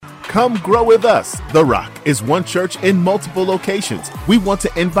Come grow with us. The Rock is one church in multiple locations. We want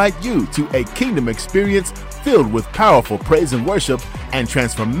to invite you to a kingdom experience filled with powerful praise and worship and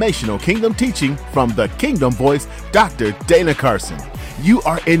transformational kingdom teaching from the Kingdom Voice, Dr. Dana Carson. You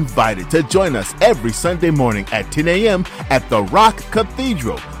are invited to join us every Sunday morning at 10 a.m. at the Rock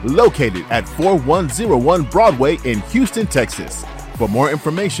Cathedral, located at 4101 Broadway in Houston, Texas. For more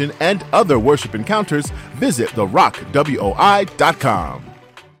information and other worship encounters, visit therockWOI.com.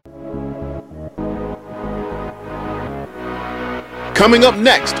 Coming up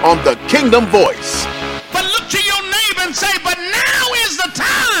next on The Kingdom Voice. But look to your neighbor and say, but now is the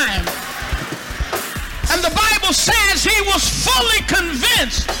time. And the Bible says he was fully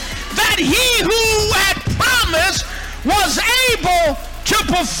convinced that he who had promised was able to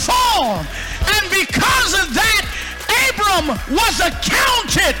perform. And because of that, Abram was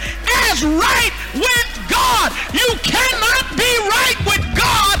accounted as right with God. You cannot be right with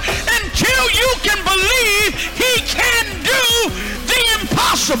God until you can believe he can do the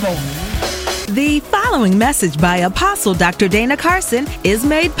impossible. The following message by Apostle Dr. Dana Carson is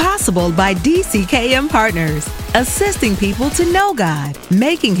made possible by DCKM Partners, assisting people to know God,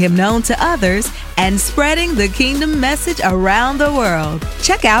 making him known to others, and spreading the kingdom message around the world.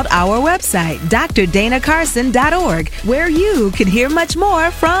 Check out our website, drdanacarson.org, where you can hear much more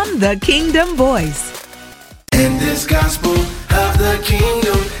from the Kingdom Voice. And this gospel of the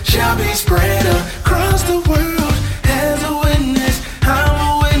kingdom shall be spread across the world as a witness. I'm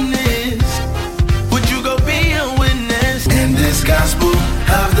a witness. Would you go be a witness? And this gospel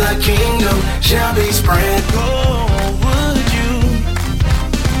of the kingdom shall be spread. Oh, would you?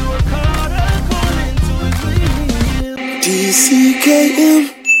 You are called according to his will. DCKM,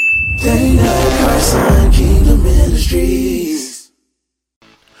 Dana Carson, Kingdom Ministries.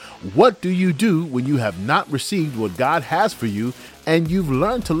 What do you do when you have not received what God has for you and you've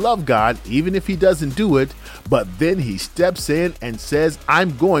learned to love God even if he doesn't do it, but then he steps in and says,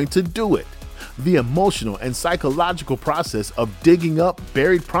 I'm going to do it? The emotional and psychological process of digging up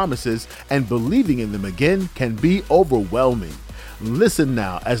buried promises and believing in them again can be overwhelming. Listen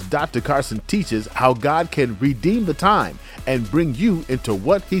now as Dr. Carson teaches how God can redeem the time and bring you into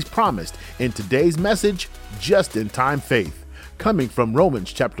what he's promised in today's message, Just in Time Faith, coming from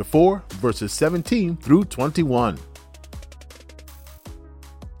Romans chapter 4, verses 17 through 21.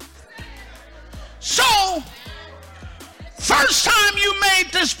 So, first time you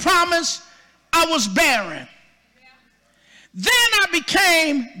made this promise, I was barren. Then I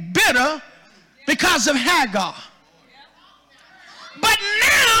became bitter because of Hagar. But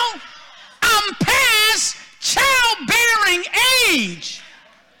now I'm past childbearing age.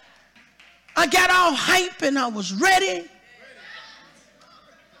 I got all hype and I was ready.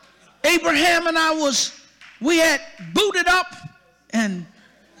 Abraham and I we had booted up and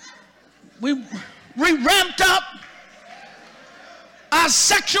we ramped up our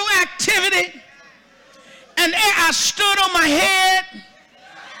sexual activity, and I stood on my head.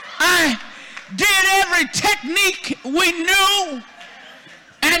 I did every technique we knew,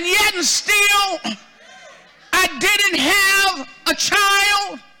 and yet and still I didn't have a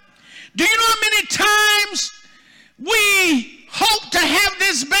child. Do you know how many times we hoped to have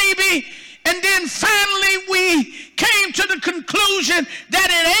this baby, and then finally we came to the conclusion that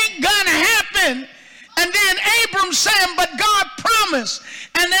it ain't gonna happen? And then Abram saying, but God promised.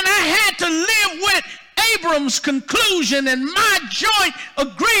 And then I had to live with Abram's conclusion and my joint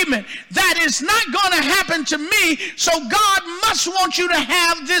agreement that it's not going to happen to me, so God must want you to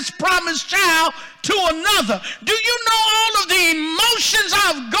have this promised child to another. Do you know all of the emotions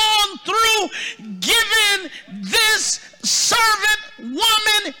I've gone through giving this servant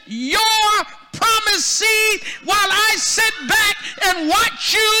woman your promised seed, while I sit back and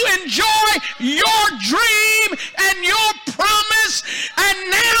watch you enjoy your dream and your promise? And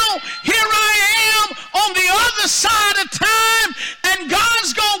now here I am on the other side of time, and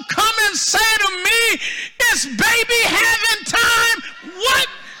God's gonna come and say to me, is baby having time? What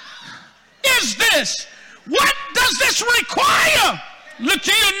is this? What does this require? Look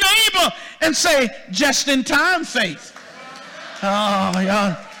to your neighbor and say, just in time faith. Oh,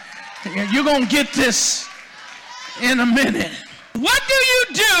 y'all, you're going to get this in a minute. What do you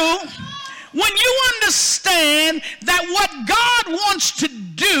do when you understand that what God wants to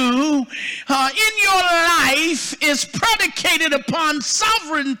do in your life is predicated upon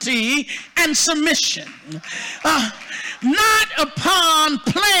sovereignty and submission, not upon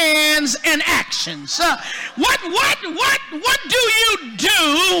plans and actions? What do you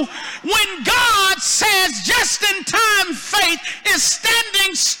do when God says just in time faith is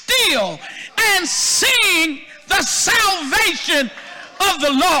standing still and seeing the salvation of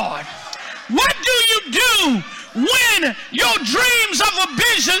the Lord. What do you do when your dreams of a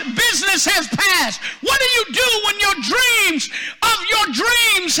business has passed? What do you do when your dreams of your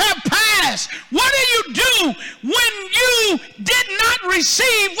dreams have passed? What do you do when you did not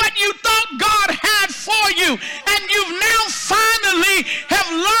receive what you thought God had for you, and you've now finally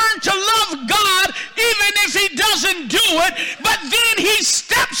have learned to love God even if he doesn't do it, but then he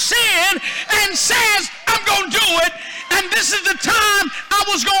steps in and says, I'm going to do it, and this is the time I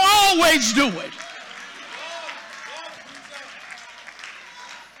was going to always do it.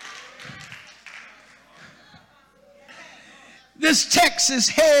 This text is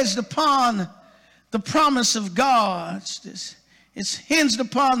hedged upon the promise of God. It's hinged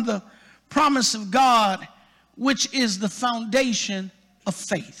upon the promise of God, which is the foundation of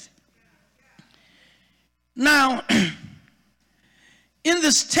faith. Now, in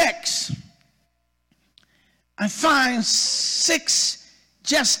this text, I find 6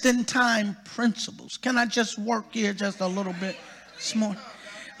 just-in-time principles. Can I just work here just a little bit this morning?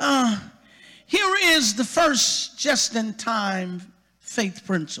 Here is the first just-in-time faith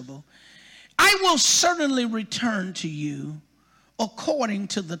principle. I will certainly return to you according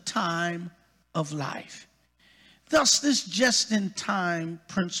to the time of life. Thus, this just-in-time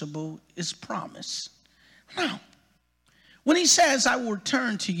principle is promise. Now, when he says, I will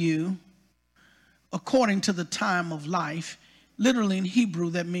return to you according to the time of life, literally in Hebrew,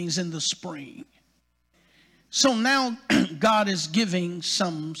 that means in the spring. So now God is giving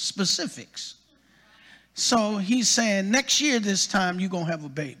some specifics. So he's saying, next year this time, you're going to have a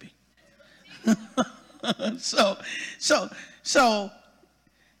baby. So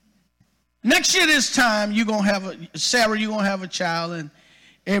next year this time, you're going to have Sarah, you're going to have a child, and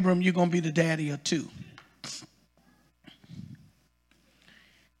Abram, you're going to be the daddy of 2.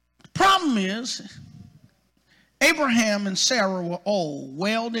 The problem is, Abraham and Sarah were old,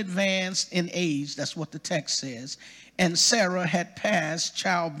 well advanced in age. That's what the text says. And Sarah had passed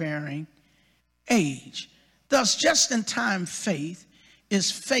childbearing age. Thus, just-in-time faith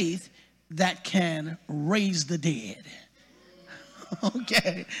is faith that can raise the dead.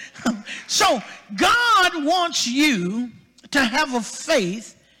 Okay. So God wants you to have a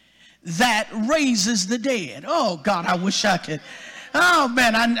faith that raises the dead. Oh, God, I wish I could. Oh,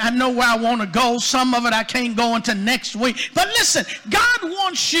 man, I know where I want to go. Some of it I can't go into next week. But listen, God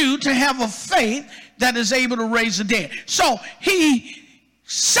wants you to have a faith that is able to raise the dead. So he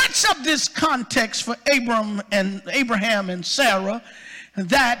sets up this context for Abraham and Sarah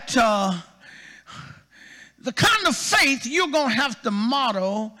that the kind of faith you're going to have to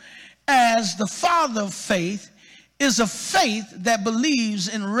model as the father of faith is a faith that believes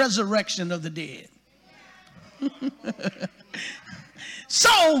in resurrection of the dead. So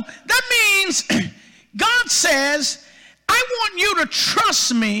that means God says, I want you to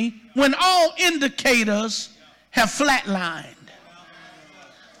trust me when all indicators have flatlined.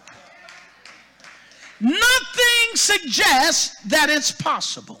 Nothing suggests that it's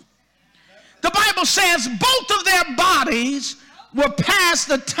possible. The Bible says both of their bodies were past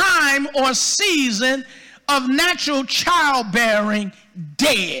the time or season of natural childbearing,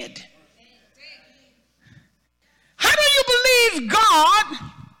 dead. How do you believe God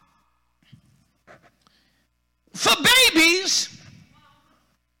for babies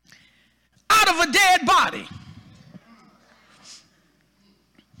out of a dead body?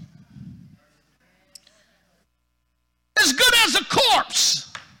 As good as a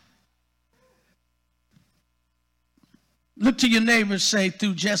corpse. Look to your neighbor and say,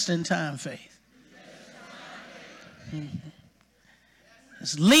 through just-in-time faith.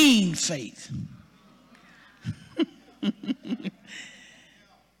 It's lean faith.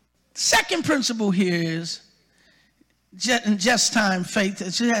 Second principle here is just-time faith.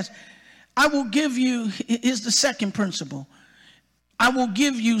 It says, I will give you, here's the second principle. I will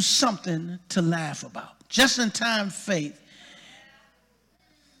give you something to laugh about. Just-in-time faith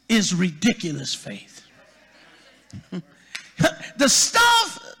is ridiculous faith. The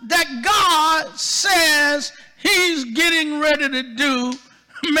stuff that God says he's getting ready to do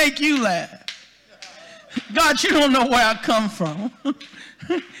make you laugh. God, you don't know where I come from.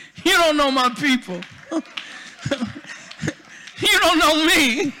 You don't know my people. You don't know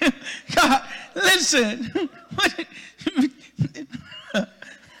me. God, listen.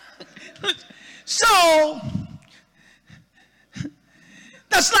 So,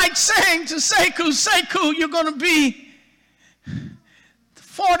 that's like saying to Sekou, you're going to be the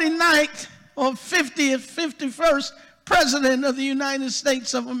 49th or 50th, 51st president of the United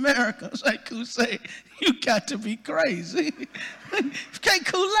States of America. Sekou say, you got to be crazy.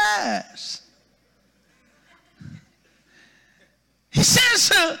 Sekou laughs. He says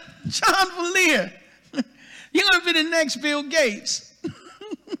to John Valier, you're going to be the next Bill Gates.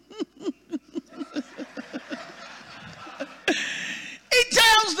 He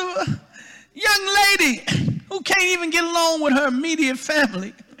tells the young lady who can't even get along with her immediate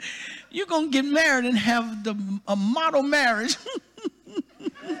family, you're going to get married and have a model marriage.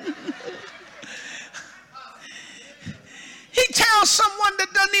 He tells someone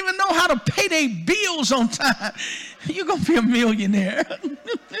that doesn't even know how to pay their bills on time, you're going to be a millionaire.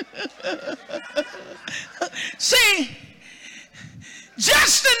 See,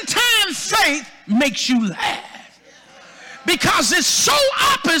 just-in-time faith makes you laugh because it's so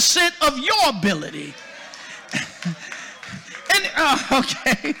opposite of your ability. And,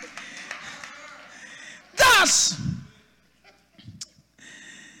 okay. Thus,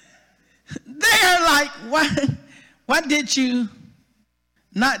 they're like, why did you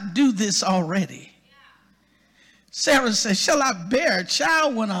not do this already? Sarah says, shall I bear a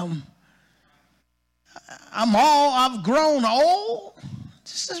child when I've grown old?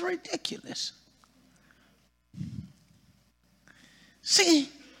 This is ridiculous. See,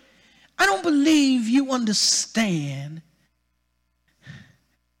 I don't believe you understand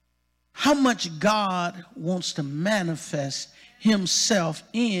how much God wants to manifest himself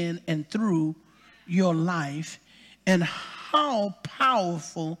in and through your life and how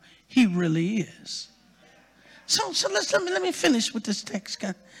powerful he really is. So let me finish with this text,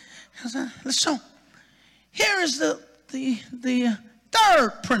 guys. So here is the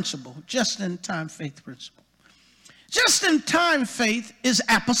third principle, just-in-time faith principle. Just-in-time faith is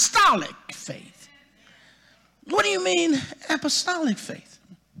apostolic faith. What do you mean apostolic faith?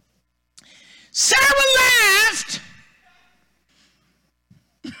 Sarah laughed.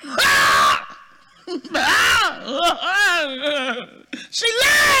 She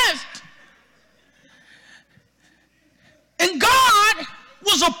laughed. And God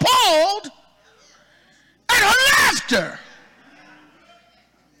was appalled at her laughter.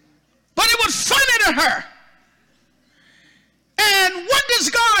 But it was funny to her. And what does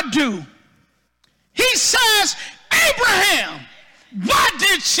God do? He says, Abraham, why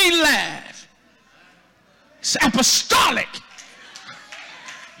did she laugh? It's apostolic.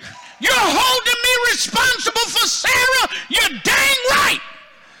 You're holding me responsible for Sarah? You're dang right.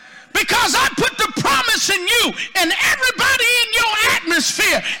 Because I put the promise in you, and everybody in your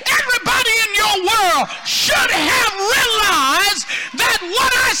atmosphere, everybody in your world should have realized that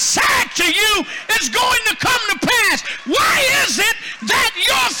what I said to you is going to come to pass. Why is it that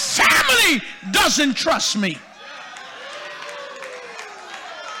your family doesn't trust me?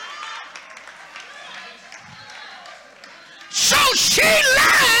 So she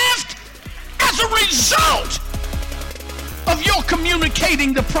laughed as a result of your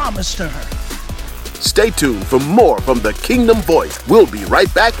communicating the promise to her. Stay tuned for more from the Kingdom Voice. We'll be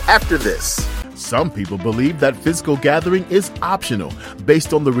right back after this. Some people believe that physical gathering is optional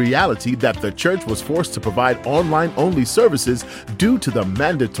based on the reality that the church was forced to provide online-only services due to the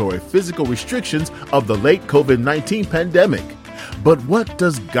mandatory physical restrictions of the late COVID-19 pandemic. But what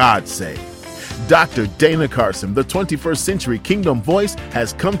does God say? Dr. Dana Carson, the 21st Century Kingdom Voice,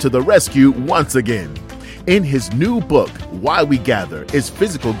 has come to the rescue once again. In his new book, Why We Gather, Is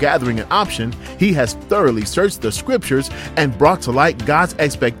Physical Gathering an Option? He has thoroughly searched the scriptures and brought to light God's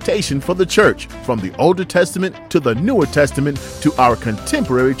expectation for the church, from the Older Testament to the Newer Testament to our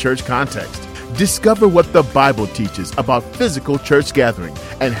contemporary church context. Discover what the Bible teaches about physical church gathering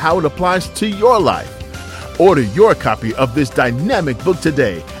and how it applies to your life. Order your copy of this dynamic book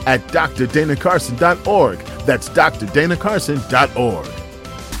today at drdanacarson.org. That's drdanacarson.org.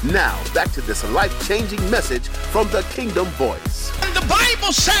 Now, back to this life-changing message from the Kingdom Voice. And the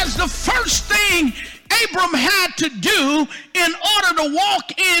Bible says the first thing Abram had to do in order to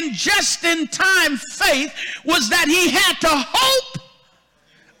walk in just-in-time faith was that he had to hope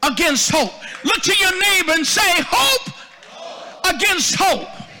against hope. Look to your neighbor and say, hope against hope.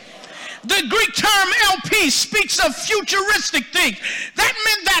 The Greek term LP speaks of futuristic things. That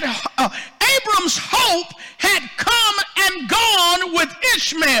meant that Abram's hope had come and gone with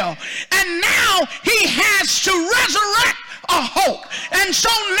Ishmael. And now he has to resurrect a hope. And so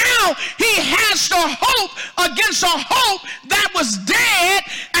now he has to hope against a hope that was dead.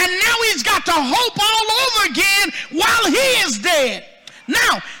 And now he's got to hope all over again while he is dead.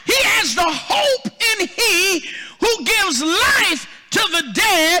 Now, he has the hope in he who gives life to the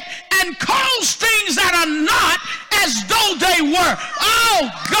dead and calls things that are not as though they were.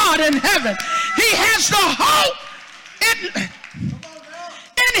 Oh, God in heaven. He has the hope in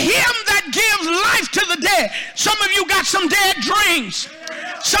him that gives gives life to the dead. Some of you got some dead dreams.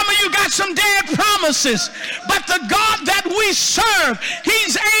 Some of you got some dead promises. But the God that we serve,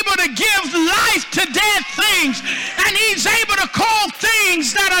 he's able to give life to dead things. And he's able to call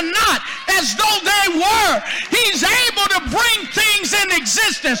things that are not as though they were. He's able to bring things in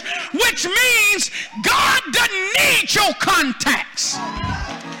existence, which means God doesn't need your contacts.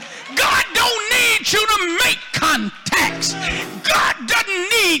 God don't need you to make contacts. God doesn't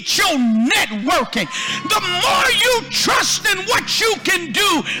need your networking. The more you trust in what you can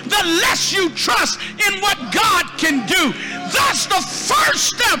do, the less you trust in what God can do. Thus, the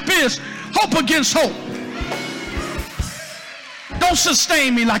first step is hope against hope. Don't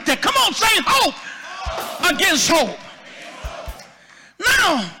sustain me like that. Come on, say hope against hope.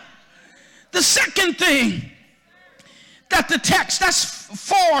 Now, the second thing that the text, that's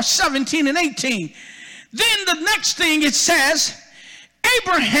 4:17 and 18. Then the next thing it says,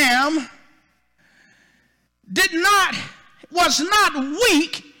 Abraham was not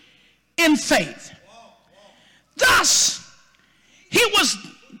weak in faith. Thus, he was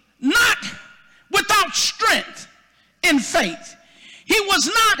not without strength in faith. He was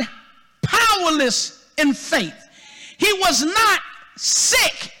not powerless in faith. He was not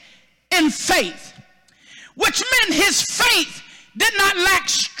sick in faith, which meant his faith did not lack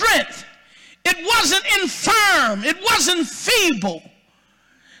strength. It wasn't infirm. It wasn't feeble.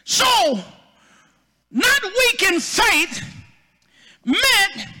 So, not weak in faith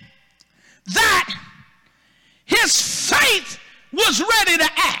meant that his faith was ready to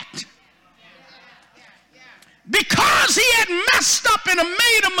act. Because he had messed up and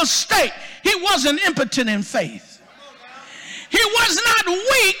made a mistake, he wasn't impotent in faith. He was not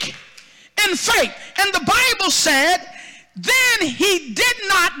weak in faith. And the Bible said, then he did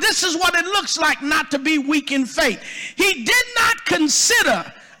not, this is what it looks like not to be weak in faith. He did not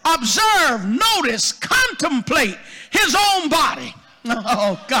consider, observe, notice, contemplate his own body.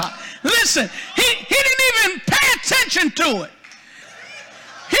 Oh God. Listen, he didn't even pay attention to it.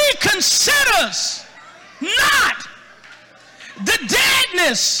 He considers not the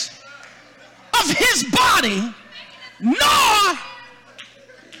deadness of his body, nor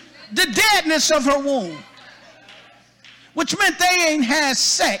the deadness of her womb. Which meant they ain't had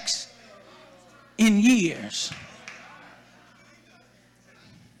sex in years.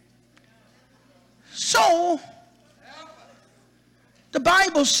 So the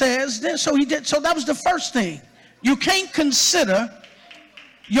Bible says that, so he did, so that was the first thing. You can't consider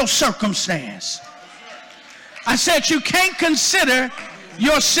your circumstance. I said you can't consider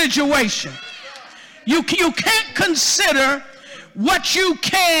your situation. You can't consider what you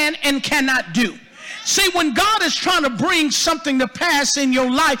can and cannot do. See, when God is trying to bring something to pass in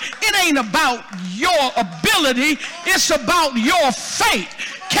your life, it ain't about your ability, it's about your faith.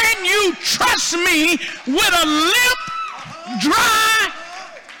 Can you trust me with a limp, dry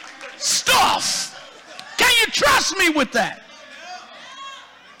stuff? Can you trust me with that?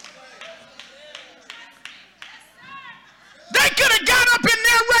 They could have got up in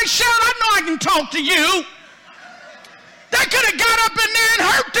there, Rachel, I know I can talk to you. They could have got up in there and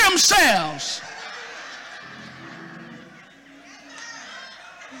hurt themselves.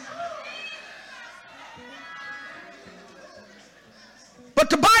 But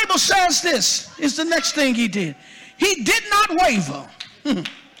the Bible says this is the next thing he did. He did not waver.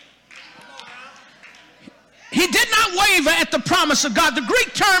 He did not waver at the promise of God. The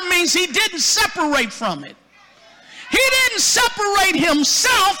Greek term means he didn't separate from it. He didn't separate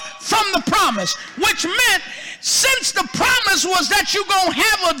himself from the promise, which meant since the promise was that you're going to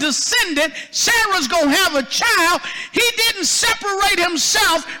have a descendant, Sarah's going to have a child, he didn't separate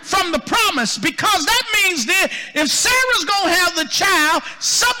himself from the promise, because that means that if Sarah's going to have the child,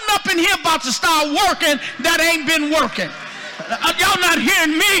 something up in here about to start working that ain't been working. Y'all not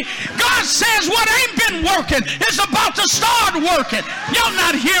hearing me? God says what ain't been working is about to start working. Y'all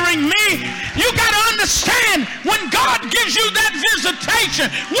not hearing me? You got to understand, when God gives you that visitation,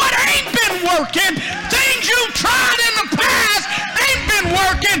 what ain't been working, things you tried in the past ain't been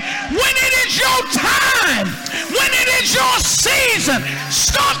working. When it is your time, when it is your season,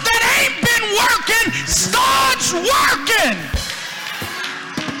 stuff that ain't been working starts working.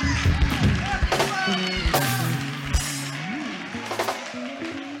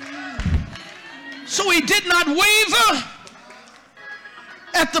 So he did not waver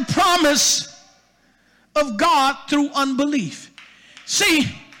at the promise of God through unbelief. See,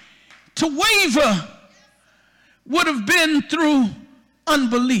 to waver would have been through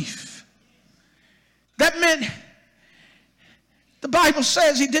unbelief. That meant, the Bible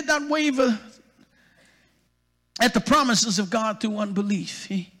says he did not waver at the promises of God through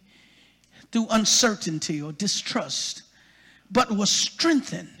unbelief. through uncertainty or distrust, but was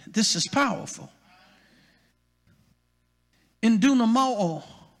strengthened. This is powerful. In dunamo,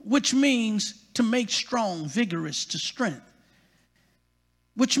 which means to make strong, vigorous, to strength,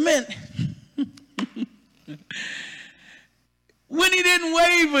 which meant when he didn't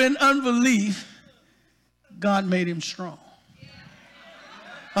waver in unbelief, God made him strong.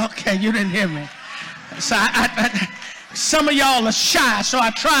 Okay, you didn't hear me. So some of y'all are shy, so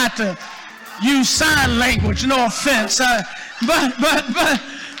I tried to use sign language, no offense. But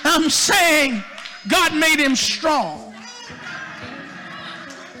I'm saying God made him strong.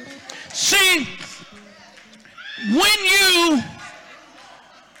 See, when you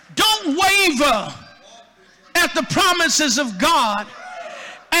don't waver at the promises of God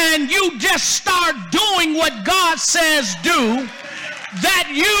and you just start doing what God says do, that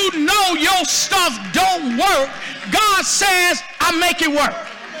you know your stuff don't work, God says, I make it work.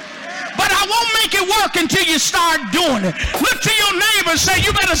 But I won't make it work until you start doing it. Look to your neighbor and say,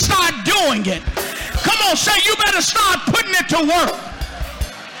 you better start doing it. Come on, say, you better start putting it to work.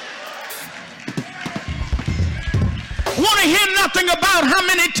 Want to hear nothing about how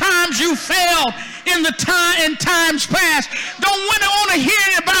many times you failed in times past. Don't want to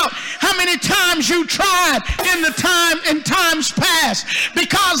hear about how many times you tried in times past,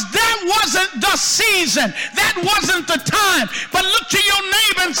 because that wasn't the season, that wasn't the time. But look to your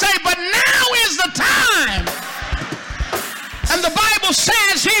neighbor and say, but now is the time. And the Bible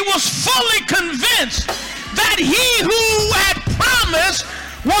says he was fully convinced that he who had promised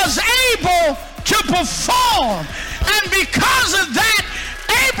was able to perform. And because of that,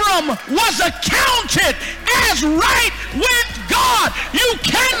 Abram was accounted as right with God. You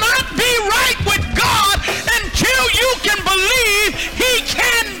cannot be right with God until you can believe he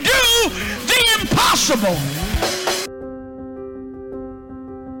can do the impossible.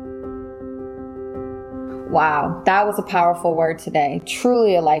 Wow, that was a powerful word today.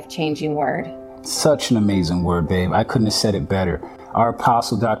 Truly a life-changing word. Such an amazing word, babe. I couldn't have said it better. Our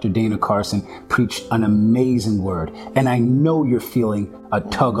apostle, Dr. Dana Carson, preached an amazing word. And I know you're feeling a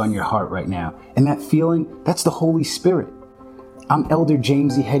tug on your heart right now. And that feeling, that's the Holy Spirit. I'm Elder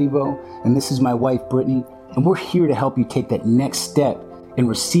James E. Hedibo, and this is my wife, Brittany. And we're here to help you take that next step in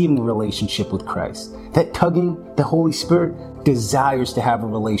receiving a relationship with Christ. That tugging, the Holy Spirit desires to have a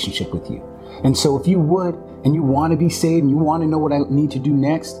relationship with you. And so if you would, and you want to be saved, and you want to know what I need to do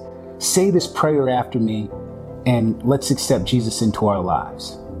next, say this prayer after me, and let's accept Jesus into our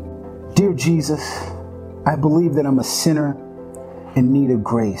lives. Dear Jesus, I believe that I'm a sinner in need of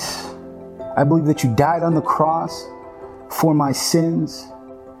grace. I believe that you died on the cross for my sins.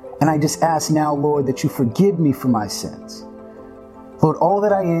 And I just ask now, Lord, that you forgive me for my sins. Lord, all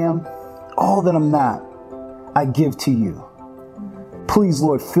that I am, all that I'm not, I give to you. Please,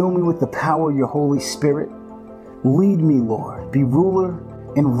 Lord, fill me with the power of your Holy Spirit. Lead me, Lord. Be ruler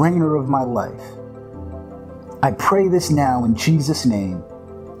and reigner of my life. I pray this now in Jesus' name.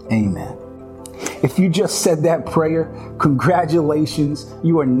 Amen. If you just said that prayer, congratulations.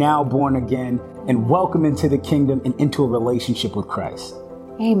 You are now born again and welcome into the kingdom and into a relationship with Christ.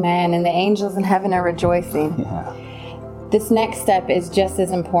 Amen. And the angels in heaven are rejoicing. Yeah. This next step is just as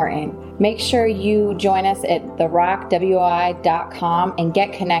important. Make sure you join us at therockwi.com and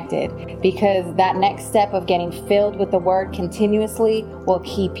get connected, because that next step of getting filled with the word continuously will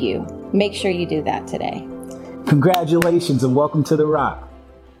keep you. Make sure you do that today. Congratulations and welcome to The Rock.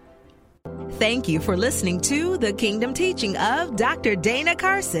 Thank you for listening to the Kingdom Teaching of Dr. Dana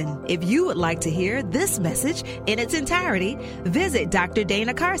Carson. If you would like to hear this message in its entirety, visit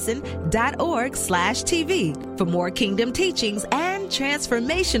drdanacarson.org/TV. For more Kingdom teachings and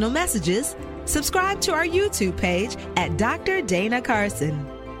transformational messages, subscribe to our YouTube page at Dr. Dana Carson.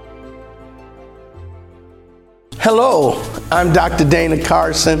 Hello, I'm Dr. Dana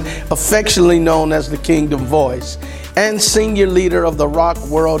Carson, affectionately known as the Kingdom Voice, and senior leader of the Rock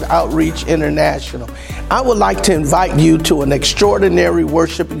World Outreach International. I would like to invite you to an extraordinary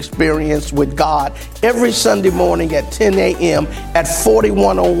worship experience with God every Sunday morning at 10 a.m. at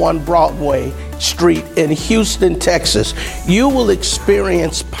 4101 Broadway Street in Houston, Texas. You will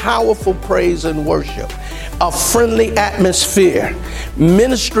experience powerful praise and worship, a friendly atmosphere,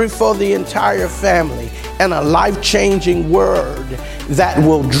 ministry for the entire family, and a life-changing word that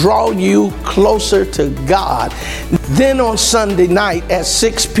will draw you closer to God. Then on Sunday night at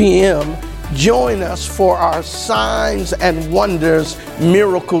 6 p.m., join us for our Signs and Wonders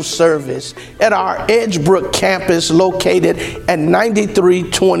Miracle Service at our Edgebrook campus located at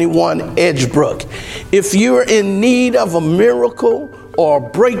 9321 Edgebrook. If you're in need of a miracle or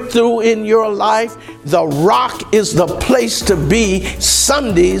breakthrough in your life, The Rock is the place to be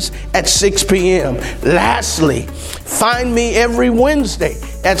Sundays at 6 p.m. Lastly, find me every Wednesday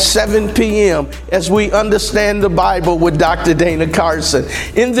at 7 p.m. as we understand the Bible with Dr. Dana Carson.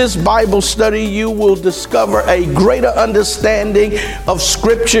 In this Bible study, you will discover a greater understanding of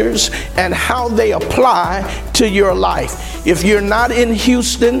scriptures and how they apply to your life. If you're not in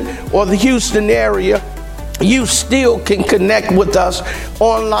Houston or the Houston area, you still can connect with us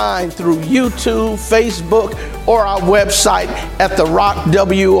online through YouTube, Facebook, or our website at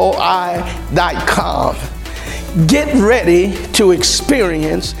therockwoi.com. Get ready to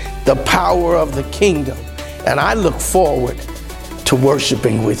experience the power of the kingdom, and I look forward to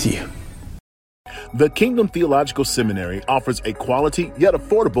worshiping with you. The Kingdom Theological Seminary offers a quality yet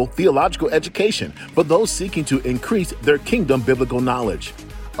affordable theological education for those seeking to increase their kingdom biblical knowledge.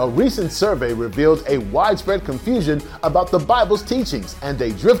 A recent survey revealed a widespread confusion about the Bible's teachings and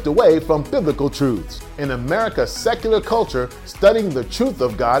a drift away from biblical truths. In America's secular culture, studying the truth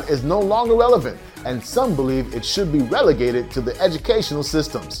of God is no longer relevant, and some believe it should be relegated to the educational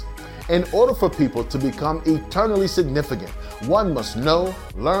systems. In order for people to become eternally significant, one must know,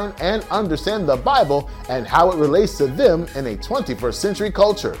 learn, and understand the Bible and how it relates to them in a 21st century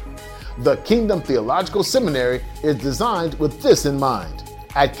culture. The Kingdom Theological Seminary is designed with this in mind.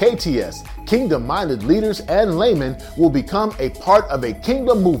 At KTS, kingdom-minded leaders and laymen will become a part of a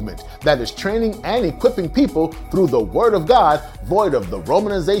kingdom movement that is training and equipping people through the Word of God, void of the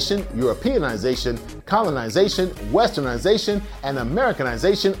Romanization, Europeanization, colonization, Westernization, and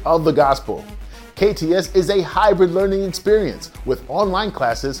Americanization of the gospel. KTS is a hybrid learning experience with online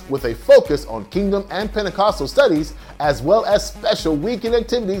classes with a focus on kingdom and Pentecostal studies, as well as special weekend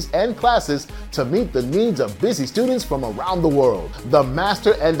activities and classes to meet the needs of busy students from around the world. The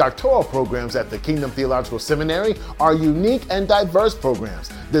master and doctoral programs at the Kingdom Theological Seminary are unique and diverse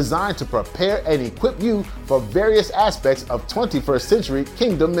programs designed to prepare and equip you for various aspects of 21st century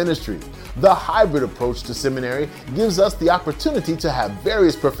kingdom ministry. The hybrid approach to seminary gives us the opportunity to have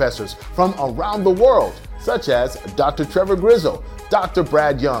various professors from around the world, such as Dr. Trevor Grizzle, Dr.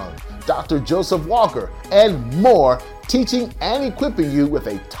 Brad Young, Dr. Joseph Walker, and more, teaching and equipping you with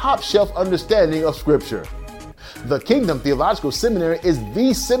a top-shelf understanding of Scripture. The Kingdom Theological Seminary is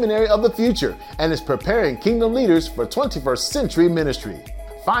the seminary of the future and is preparing kingdom leaders for 21st century ministry.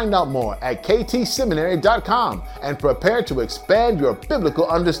 Find out more at ktseminary.com and prepare to expand your biblical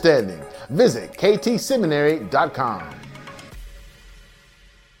understanding. Visit ktseminary.com.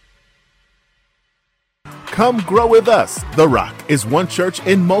 Come grow with us. The Rock is one church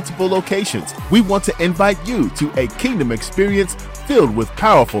in multiple locations. We want to invite you to a kingdom experience filled with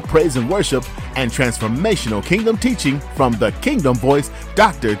powerful praise and worship and transformational kingdom teaching from the Kingdom Voice,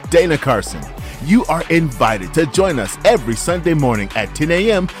 Dr. Dana Carson. You are invited to join us every Sunday morning at 10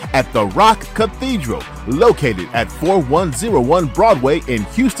 a.m. at the Rock Cathedral, located at 4101 Broadway in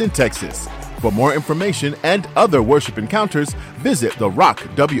Houston, Texas. For more information and other worship encounters, visit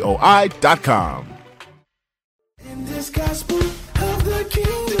therockwoi.com. In this gospel of the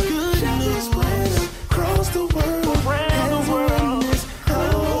kingdom, shall be spread across the world, around the world.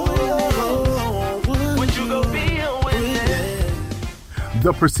 Would you go be a witness?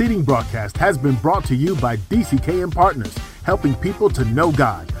 The preceding broadcast has been brought to you by DCKM Partners, helping people to know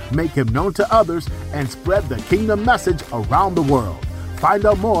God, make Him known to others, and spread the kingdom message around the world. Find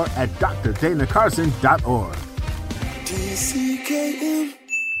out more at drdanacarson.org. DCKM,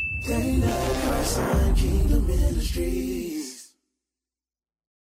 Dana Carson, Kingdom Ministries.